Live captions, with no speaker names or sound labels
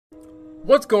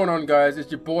What's going on, guys?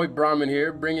 It's your boy Brahmin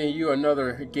here, bringing you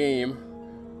another game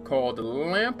called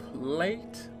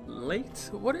Lamplight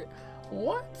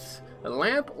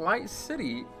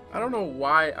City. I don't know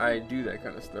why I do that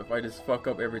kind of stuff. I just fuck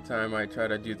up every time I try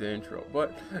to do the intro.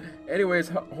 But anyways,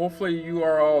 hopefully you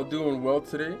are all doing well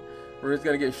today. We're just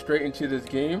gonna get straight into this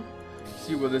game,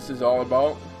 see what this is all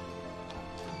about.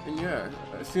 And yeah,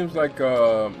 it seems like an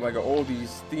oldie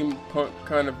steampunk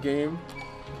kind of game.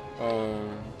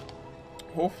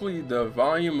 Hopefully the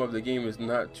volume of the game is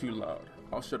not too loud.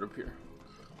 I'll shut up here.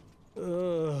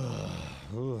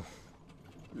 You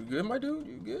good, my dude?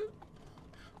 You good?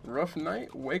 Rough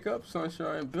night. Wake up,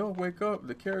 sunshine. Bill, wake up.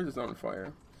 The carriage is on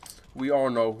fire. We all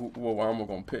know what I'm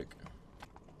gonna pick.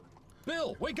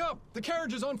 Bill, wake up! The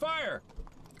carriage is on fire!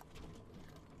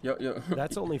 Yo.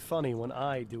 That's only funny when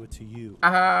I do it to you.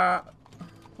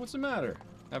 What's the matter?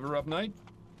 Have a rough night?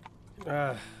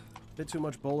 Bit too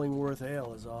much Bollingworth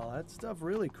ale is all. That stuff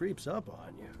really creeps up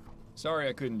on you. Sorry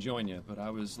I couldn't join you, but I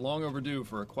was long overdue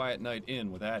for a quiet night in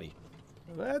with Addie.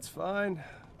 That's fine.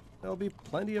 There'll be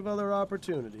plenty of other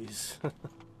opportunities.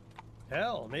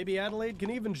 Hell, maybe Adelaide can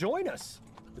even join us.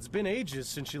 It's been ages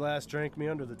since she last drank me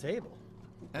under the table.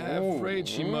 I'm afraid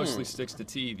she mostly sticks to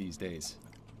tea these days.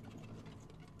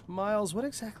 Miles, what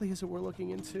exactly is it we're looking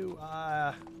into?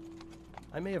 I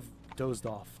may have dozed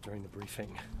off during the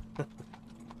briefing.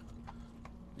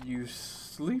 You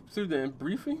sleep through the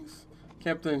briefings?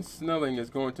 Captain Snelling is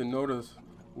going to notice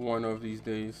one of these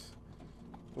days.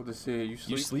 What to say? You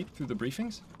sleep through the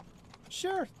briefings?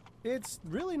 Sure. It's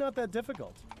really not that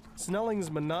difficult.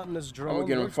 Snelling's monotonous drone I'm gonna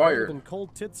get him works better fired. than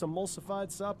Cold Tit's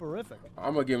emulsified soporific.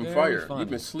 I'm gonna get him Very fired. funny. You've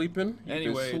been sleeping.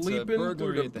 Anyway, it's a through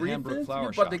burglary the at the Hamburg briefings. flower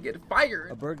You're about shop. to get fired.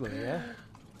 A burglary, yeah?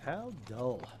 How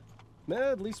dull.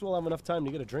 At least we'll have enough time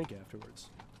to get a drink afterwards.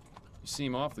 You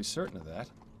seem awfully certain of that.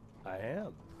 I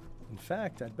am. In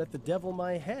fact, I'd bet the devil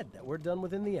my head that we're done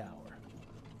within the hour.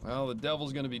 Well, the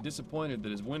devil's gonna be disappointed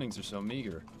that his winnings are so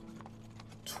meager.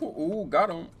 Ooh, got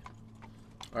him.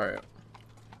 All right.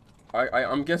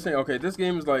 I'm guessing. Okay, this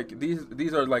game is like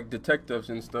these are like detectives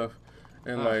and stuff,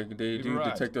 and like they do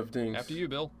arrived. detective things. After you,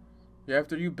 Bill. Yeah,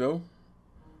 after you, Bill.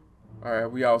 All right,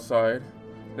 we outside.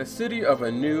 The city of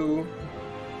a new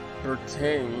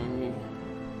Bretagne.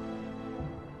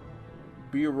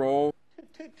 B-roll.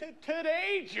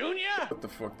 Today, Junior? What the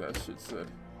fuck that shit said.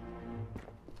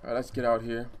 Alright, let's get out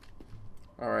here.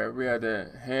 Alright, we had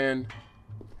the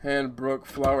Handbrook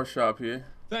flower shop here.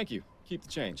 Thank you. Keep the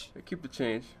change. Hey, keep the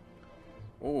change.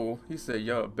 Oh, he said,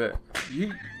 yo, bet.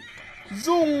 Yeet.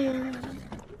 Zoom!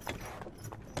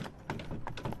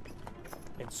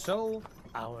 And so,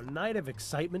 our night of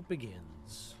excitement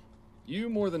begins. You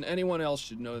more than anyone else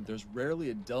should know that there's rarely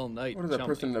a dull night. What is that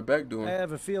person in the back doing? I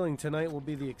have a feeling tonight will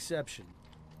be the exception.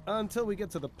 Until we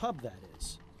get to the pub, that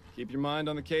is. Keep your mind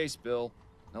on the case, Bill.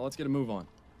 Now let's get a move on.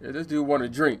 Yeah, this dude want to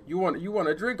drink. You want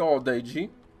to drink all day, G.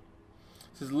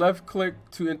 This is left click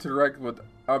to interact with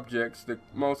objects. The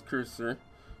mouse cursor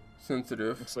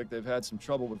sensitive. Looks like they've had some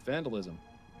trouble with vandalism.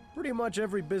 Pretty much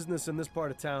every business in this part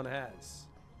of town has.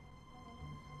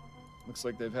 Looks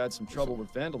like they've had some trouble with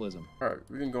vandalism. Alright,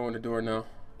 we can go in the door now.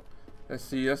 Let's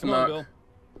see. Let's Come knock. on, Bill.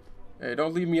 Hey,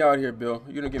 don't leave me out here, Bill.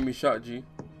 You're gonna get me shot, G.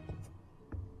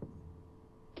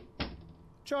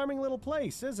 Charming little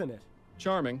place, isn't it?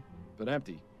 Charming, but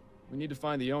empty. We need to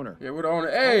find the owner. Yeah, we're the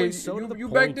owner. Hey, Always so to the you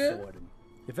point, back there? Fordham.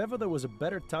 If ever there was a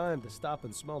better time to stop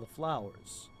and smell the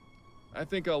flowers. I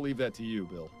think I'll leave that to you,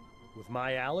 Bill. With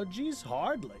my allergies,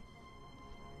 hardly.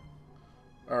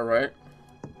 All right.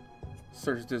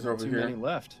 Search this over Too here. many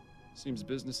left. Seems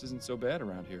business isn't so bad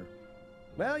around here.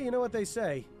 Well, you know what they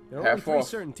say. There are Half only three off.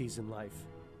 certainties in life.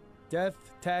 Death,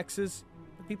 taxes,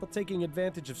 and people taking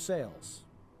advantage of sales.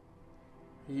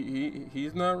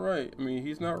 He's not right. I mean,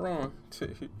 he's not wrong.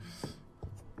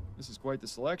 This is quite the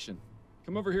selection.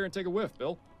 Come over here and take a whiff,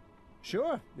 Bill.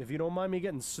 Sure, if you don't mind me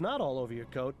getting snot all over your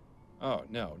coat. Oh,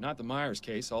 no, not the Myers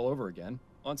case all over again.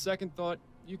 On second thought,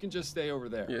 you can just stay over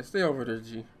there. Yeah, stay over there,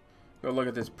 G. Go look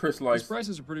at this These lice.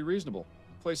 prices are pretty reasonable.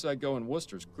 The place I go in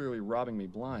Worcester's clearly robbing me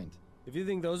blind. If you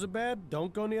think those are bad,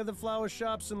 don't go near the flower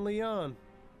shops in Lyon.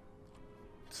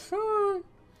 The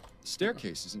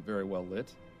staircase isn't very well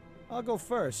lit. I'll go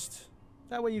first.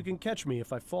 That way you can catch me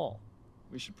if I fall.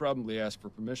 We should probably ask for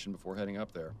permission before heading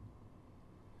up there.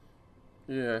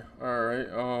 Yeah. All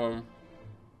right.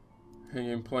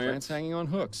 Hanging Plants plants. hanging on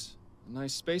hooks. A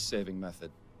nice space-saving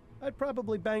method. I'd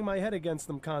probably bang my head against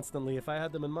them constantly if I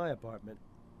had them in my apartment.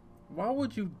 Why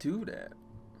would you do that?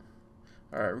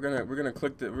 All right, we're gonna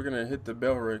click the. We're gonna hit the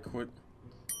bell right quick.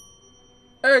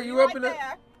 Hey, you up in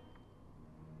there?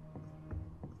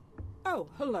 Oh,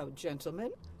 hello,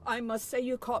 gentlemen. I must say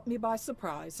you caught me by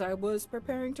surprise. I was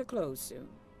preparing to close soon.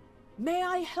 May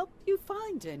I help you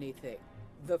find anything?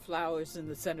 The flowers in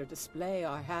the center display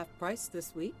are half price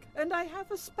this week, and I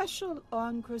have a special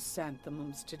on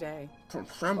chrysanthemums today. Or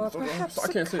perhaps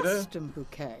I can't a say that. custom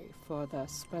bouquet for the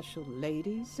special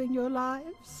ladies in your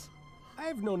lives? I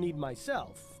have no need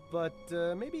myself, but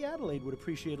maybe Adelaide would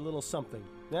appreciate a little something.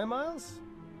 Eh, Miles?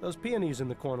 Those peonies in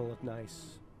the corner look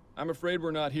nice. I'm afraid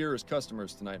we're not here as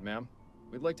customers tonight, ma'am.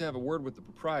 We'd like to have a word with the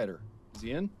proprietor. Is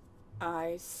he in?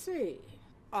 I see.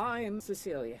 I'm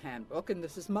Cecilia Handbook, and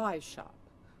this is my shop.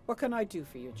 What can I do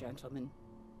for you, gentlemen?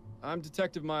 I'm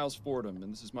Detective Miles Fordham,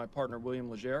 and this is my partner, William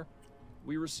Legere.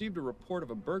 We received a report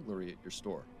of a burglary at your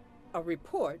store. A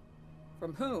report?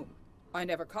 From whom? I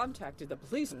never contacted the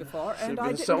police before, and I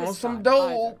didn't selling this some time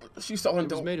dope. either. She's selling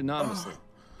It was dope. made anonymously.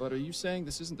 But are you saying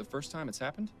this isn't the first time it's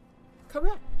happened?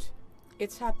 Correct.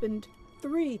 It's happened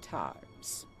 3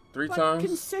 times. Three But times?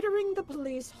 considering the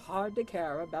police hardly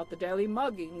care about the daily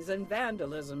muggings and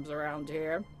vandalisms around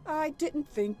here, I didn't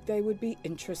think they would be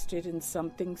interested in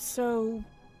something so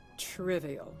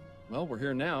trivial. Well, we're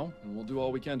here now, and we'll do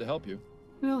all we can to help you.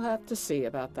 We'll have to see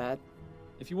about that.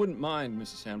 If you wouldn't mind,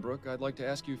 Mrs. Handbrook, I'd like to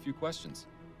ask you a few questions.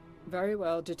 Very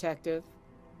well, Detective.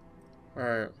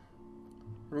 Alright.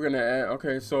 We're gonna add,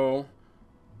 okay, so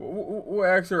we'll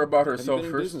ask her about Have you herself been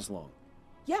in first. business long?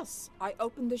 Yes, I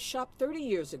opened this shop 30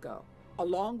 years ago,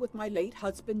 along with my late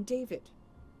husband, David.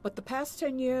 But the past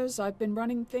 10 years, I've been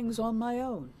running things on my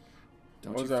own.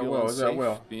 Don't Was you that feel well? Was that unsafe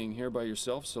well? being here by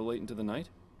yourself so late into the night?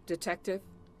 Detective,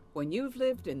 when you've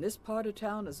lived in this part of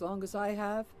town as long as I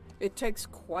have, it takes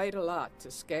quite a lot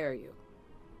to scare you.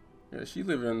 Yeah, she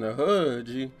living in the hood,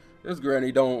 G. This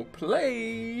granny don't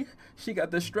play. She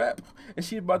got the strap, and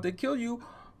she about to kill you,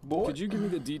 boy. Could you give me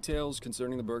the details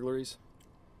concerning the burglaries?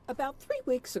 About 3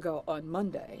 weeks ago on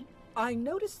Monday, I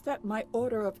noticed that my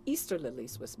order of Easter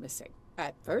lilies was missing.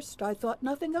 At first, I thought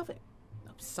nothing of it.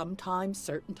 Sometimes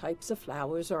certain types of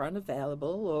flowers are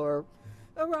unavailable or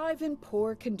arrive in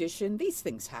poor condition. These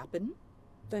things happen.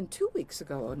 Then 2 weeks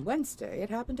ago on Wednesday, it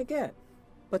happened again.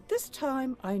 But this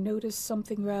time, I noticed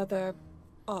something rather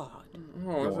odd.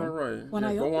 Oh, is that right? When Yeah,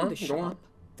 I go on, opened the go on. shop,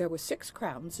 there were 6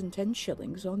 crowns and 10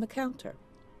 shillings on the counter.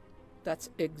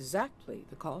 That's exactly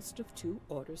the cost of 2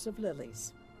 orders of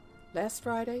lilies. Last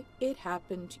Friday, it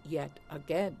happened yet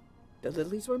again. The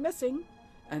lilies were missing,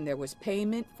 and there was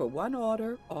payment for 1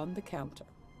 order on the counter.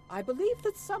 I believe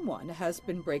that someone has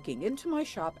been breaking into my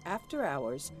shop after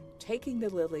hours, taking the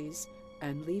lilies,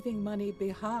 and leaving money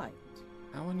behind.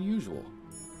 How unusual.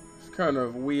 It's kind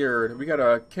of weird. We got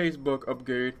a casebook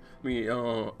upgrade.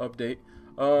 Update.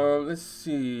 Let's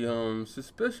see.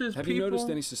 Suspicious Have people. you noticed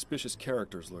any suspicious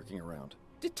characters lurking around?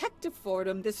 Detective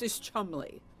Fordham, this is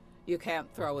Chumley. You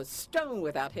can't throw a stone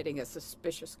without hitting a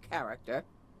suspicious character.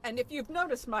 And if you've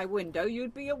noticed my window,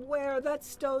 you'd be aware that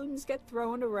stones get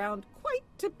thrown around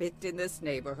quite a bit in this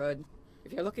neighborhood.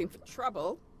 If you're looking for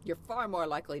trouble, you're far more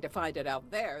likely to find it out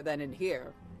there than in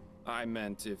here. I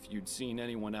meant if you'd seen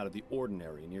anyone out of the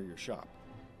ordinary near your shop.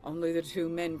 Only the 2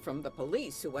 men from the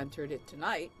police who entered it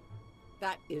tonight.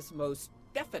 That is most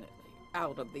definitely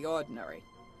out of the ordinary.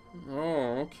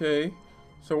 Oh, okay.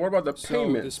 So what about the So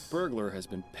payments? this burglar has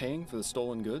been paying for the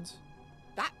stolen goods?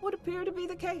 That would appear to be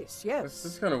the case, yes.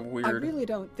 That's kind of weird. I really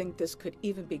don't think this could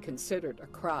even be considered a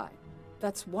crime.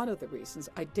 That's one of the reasons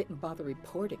I didn't bother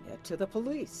reporting it to the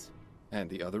police. And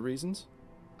the other reasons?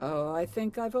 Oh, I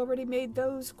think I've already made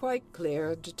those quite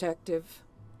clear, Detective.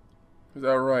 Is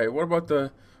that right? What about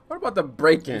the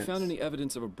break-ins? Have you found any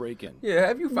evidence of a break-in? Yeah,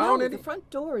 have you found No, any? the front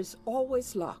door is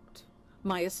always locked.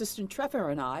 My assistant Trevor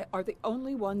and I are the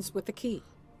only ones with the key.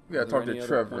 We gotta Are there talk to any other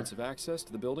Trevor. points of access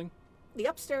to the building? The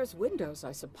upstairs windows,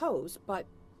 I suppose, but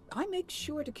I make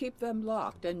sure to keep them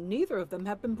locked, and neither of them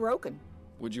have been broken.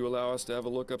 Would you allow us to have a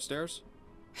look upstairs?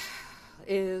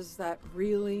 Is that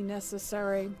really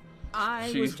necessary?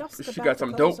 I was just she about got to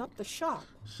some close dope. up the shop.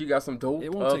 She got some dope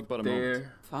It won't up take but a there. moment.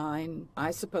 Fine,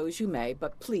 I suppose you may,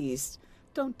 but please,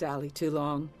 don't dally too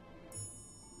long.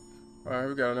 Alright,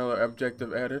 we got another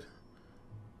objective added.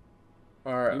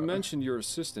 Alright. You mentioned your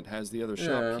assistant has the other Yeah.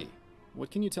 shop key.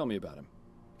 What can you tell me about him?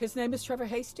 His name is Trevor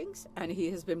Hastings, and he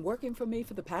has been working for me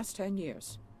for the past 10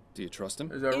 years. Do you trust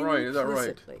him? Is that right? Is that right?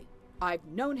 Implicitly. I've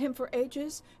known him for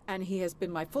ages, and he has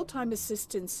been my full-time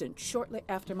assistant since shortly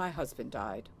after my husband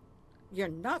died. You're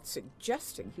not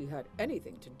suggesting he had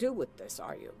anything to do with this,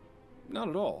 are you? Not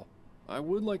at all. I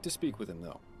would like to speak with him,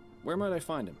 though. Where might I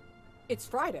find him? It's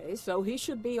Friday, so he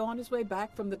should be on his way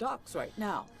back from the docks right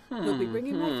now. He'll be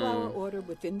bringing my flower order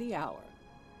within the hour.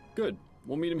 Good.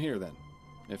 We'll meet him here then,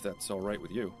 if that's all right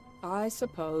with you. I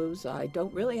suppose I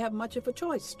don't really have much of a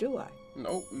choice, do I?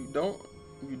 Nope, you don't.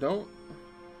 You don't.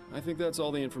 I think that's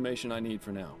all the information I need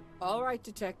for now. All right,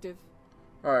 Detective.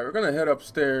 All right, we're gonna head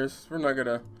upstairs. We're not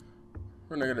gonna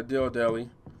dilly-dally.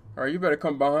 All right, you better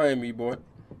come behind me, boy.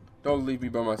 Don't leave me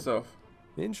by myself.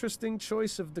 Interesting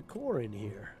choice of decor in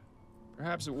here.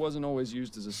 Perhaps it wasn't always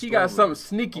used as a She got storeroom, something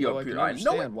sneaky although up here. I I can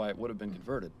know understand it. why it would have been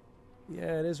converted.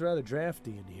 Yeah, it is rather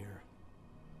drafty in here.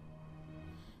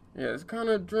 Yeah, it's kind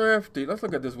of drafty. Let's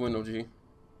look at this window, G.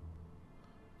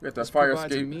 We got the This fire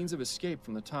provides a escape. means of escape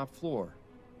from the top floor,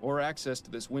 or access to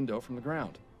this window from the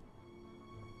ground.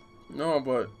 No,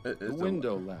 but it's The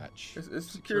window latch.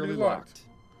 It's securely locked.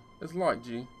 It's locked,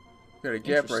 G. Got a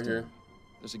gap right here. Interesting.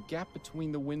 There's a gap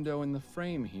between the window and the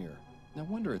frame here. No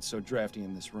wonder it's so drafty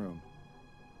in this room.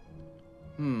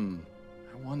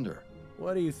 I wonder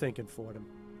What are you thinking, Fordham?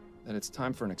 that it's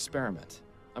time for an experiment.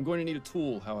 I'm going to need a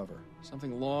tool, however.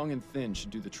 Something long and thin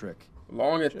should do the trick.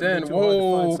 Long and Shouldn't be thin. too hard to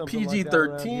find Whoa, something like that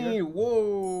around PG-13. here.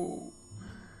 Whoa.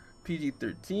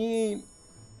 PG-13. All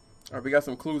right, we got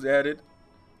some clues added.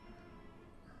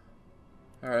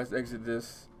 All right, let's exit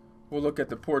this. We'll look at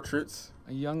the portraits.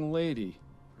 A young lady,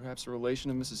 perhaps a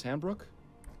relation of Mrs. Hanbrook?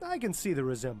 I can see the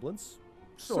resemblance.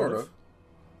 Sort of.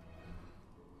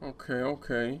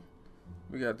 Okay.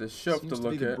 We got this shelf Seems to to be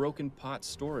look the at. broken pot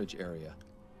storage area.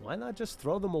 Why not just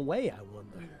throw them away, I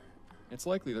wonder? It's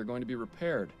likely they're going to be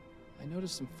repaired. I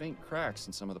noticed some faint cracks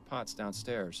in some of the pots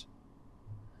downstairs.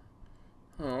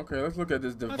 Oh, okay, let's look at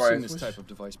this device. I've seen this Which- type of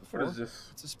device before. What is this?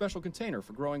 It's a special container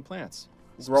for growing plants.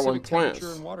 Growing Specific plants.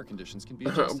 temperature and water conditions can be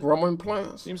adjusted. Growing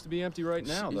plants. Seems to be empty right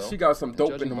now, though. She got some And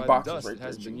dope judging in them by the boxes dust, right it there.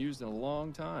 hasn't been G. used in a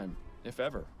long time, if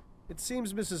ever. It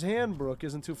seems Mrs. Hanbrook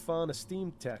isn't too fond of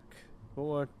steam tech,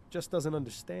 or just doesn't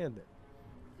understand it.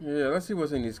 Yeah, let's see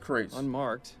what's in these crates.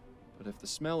 Unmarked, but if the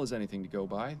smell is anything to go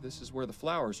by, this is where the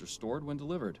flowers are stored when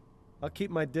delivered. I'll keep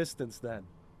my distance then.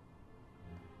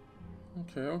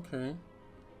 Okay.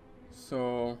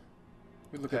 So,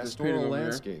 we look at this painting Pastoral over here.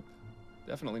 landscape.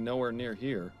 Definitely nowhere near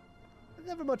here. I've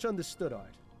never much understood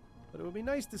art, but it would be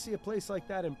nice to see a place like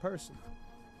that in person.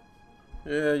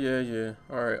 Yeah.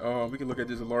 All right. We can look at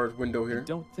this large window I here.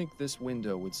 don't think this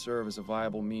window would serve as a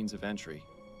viable means of entry.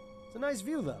 It's a nice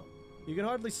view, though. You can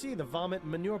hardly see the vomit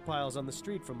and manure piles on the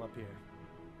street from up here.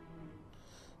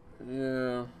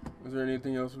 Yeah. Is there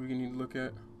anything else we need to look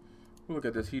at? We'll look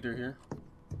at this heater here.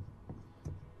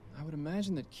 I would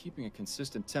imagine that keeping a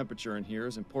consistent temperature in here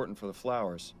is important for the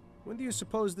flowers. When do you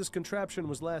suppose this contraption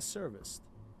was last serviced?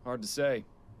 Hard to say.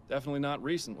 Definitely not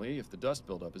recently, if the dust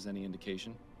buildup is any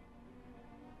indication.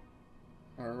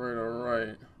 All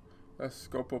right. Let's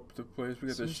scope up the place. We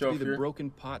got the Seems shelf to be the here. broken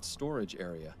pot storage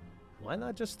area. Why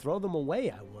not just throw them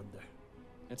away, I wonder?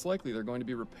 It's likely they're going to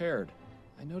be repaired.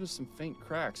 I noticed some faint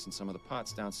cracks in some of the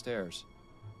pots downstairs.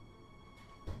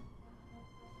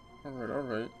 All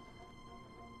right.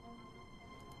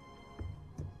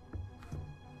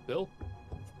 Bill?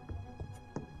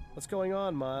 What's going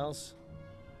on, Miles?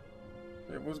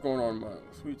 Hey, what's going on, Miles?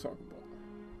 What are you talking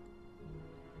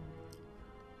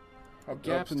about? A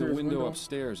gap in the window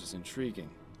upstairs is intriguing.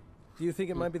 Do you think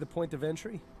it might be the point of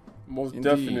entry? Most Indeed.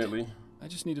 definitely. I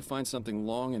just need to find something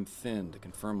long and thin to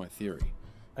confirm my theory.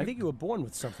 I think you were born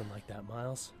with something like that,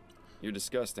 Miles. You're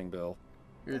disgusting, Bill.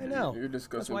 I know. You're That's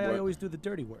disgusting. why I always do the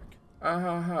dirty work.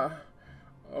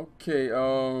 Okay.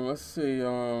 Let's see.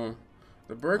 The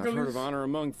burglaries. I've heard of honor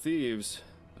among thieves,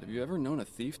 but have you ever known a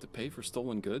thief to pay for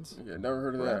stolen goods? Yeah, never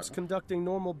heard of Perhaps that. conducting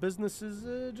normal business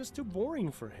is just too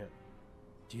boring for him.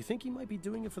 Do you think he might be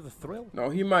doing it for the thrill? No,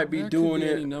 he might be There could doing be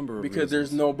any it number of because there's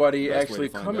reasons. nobody The best way actually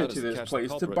to find coming out to is to this catch the place to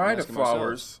culprit buy and the ask him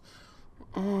flowers.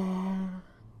 All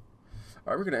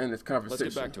right, we're gonna end this Let's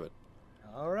conversation. get back to it.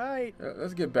 All right.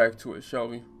 Let's get back to it, shall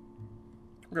we?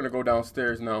 We're gonna go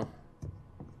downstairs now.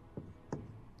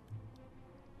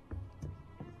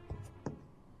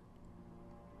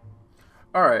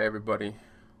 All right, everybody.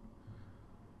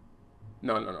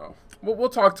 No. We'll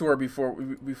talk to her before.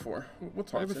 We'll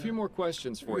talk. I have a to few her. more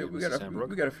questions for you, we Mrs. got Hanbrook.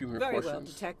 we got a few more Very well,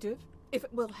 questions. Detective. If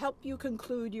it will help you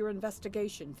conclude your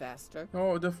investigation faster.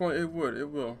 Oh, definitely, it would. It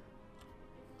will.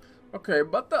 Okay,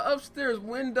 but the upstairs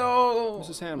window.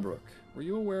 Mrs. Hanbrook, were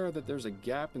you aware that there's a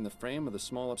gap in the frame of the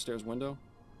small upstairs window?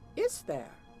 Is there?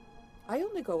 I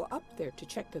only go up there to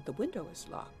check that the window is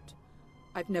locked.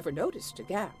 I've never noticed a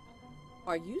gap.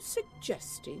 Are you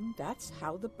suggesting that's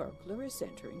how the burglar is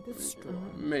entering the store?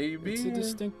 Maybe. It's a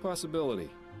distinct possibility,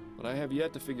 but I have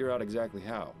yet to figure out exactly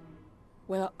how.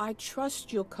 Well, I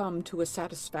trust you'll come to a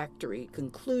satisfactory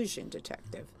conclusion,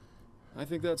 Detective. I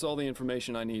think that's all the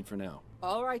information I need for now.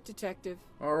 All right, Detective.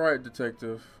 All right,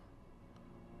 detective.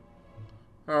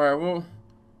 All right, well.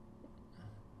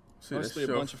 See Mostly a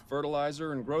the shelf. bunch of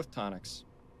fertilizer and growth tonics.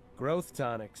 Growth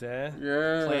tonics, eh?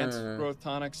 Yeah. Plant growth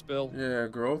tonics, Bill. Yeah,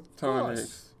 growth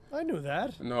tonics. I knew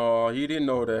that. No, he didn't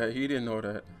know that. He didn't know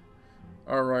that.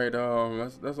 All right,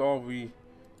 that's all we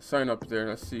sign up there.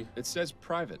 Let's see. It says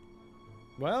private.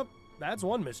 Well, that's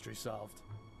one mystery solved.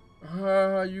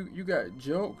 You got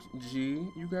jokes, G.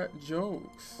 You got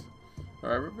jokes. All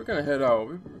right, we're gonna head out.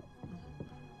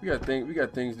 We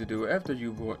got things to do after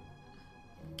you, boy.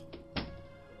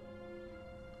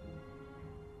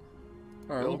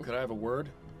 All right. Bill, could I have a word?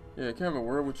 Yeah, can I have a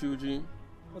word with you, G?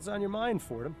 What's on your mind,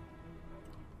 Fordham?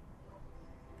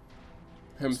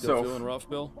 Still Himself. feeling rough,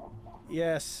 Bill?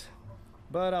 Yes,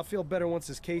 but I'll feel better once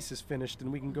his case is finished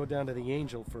and we can go down to the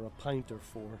Angel for a pint or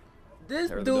 4. This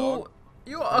Hair of dude, the dog?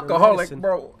 you alcoholic, medicine.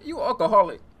 bro. You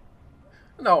alcoholic.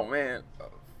 No, man.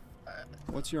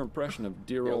 What's your impression of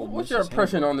dear Yeah, old what's Mrs. your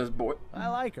impression Hancock? on this boy? I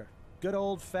like her. Good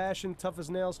old-fashioned,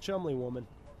 tough-as-nails Chumley woman.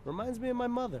 Reminds me of my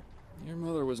mother. Your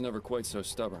mother was never quite so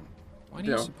stubborn. Why do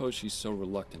you Yeah. suppose she's so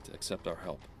reluctant to accept our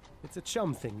help? It's a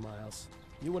chum thing, Miles.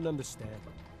 You wouldn't understand.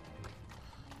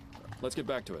 Let's get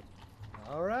back to it.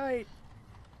 All right.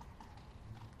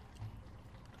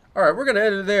 All right, we're gonna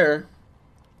end it there.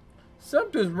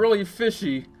 Something's really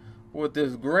fishy with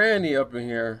this granny up in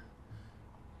here.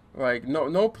 Like,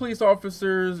 no police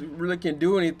officers really can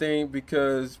do anything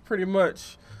because pretty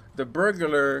much the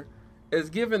burglar is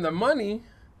giving the money,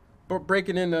 but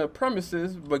breaking in the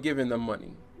premises, but giving them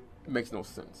money. It makes no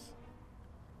sense.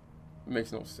 It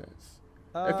makes no sense.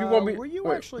 If you want me, Were you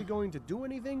wait. actually going to do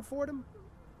anything for them?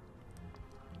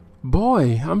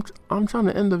 Boy, I'm trying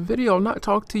to end the video, not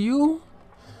talk to you.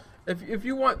 If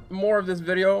you want more of this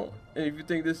video, and if you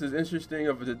think this is interesting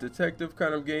of a detective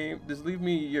kind of game, just leave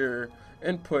me your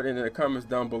input in the comments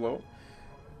down below.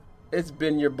 It's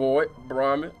been your boy,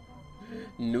 Brahmin.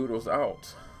 Noodles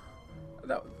out.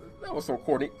 That was so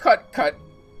corny. Cut.